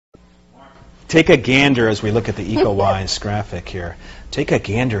Take a gander as we look at the EcoWise graphic here. Take a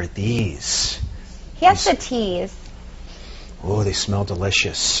gander at these. He has to tease. Oh, they smell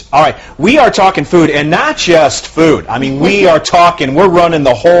delicious. All right, we are talking food, and not just food. I mean, we're running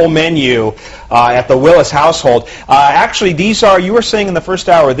the whole menu at the Willis household. Actually, these are, you were saying in the first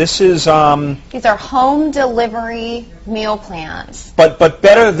hour, this is... These are home delivery meal plans. But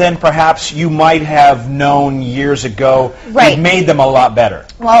better than perhaps you might have known years ago. Right. You've made them a lot better.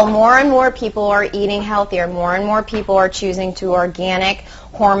 Well, more and more people are eating healthier. More and more people are choosing to organic,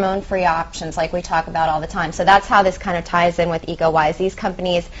 hormone-free options like we talk about all the time. So that's how this kind of ties in with EcoWise. These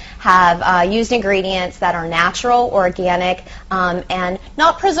companies have used ingredients that are natural, organic, and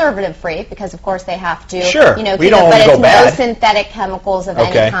not preservative-free, because of course they have to. Sure, you know, we don't want to go bad. No synthetic chemicals of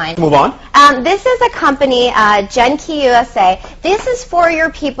any kind. Move on. This is a company, Genki USA. This is for your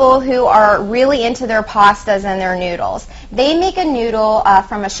people who are really into their pastas and their noodles. They make a noodle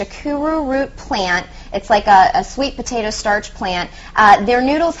from a shakuru root plant. It's like a sweet potato starch plant. Their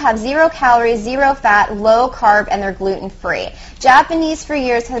noodles have 0 calories, 0 fat, low carb, and they're gluten-free. Japanese for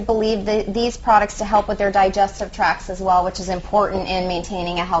years have believed these products to help with their digestive tracts as well, which is important in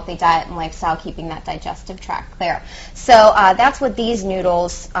maintaining a healthy diet and lifestyle, keeping that digestive tract clear. So that's what these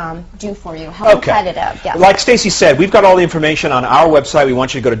noodles do for you. How competitive. Yes. Like Stacy said, we've got all the information on our website. We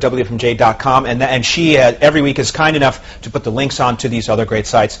want you to go to WFMJ.com, and she every week is kind enough to put the links on to these other great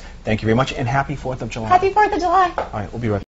sites. Thank you very much, and happy 4th of July. Happy 4th of July. All right, we'll be right back.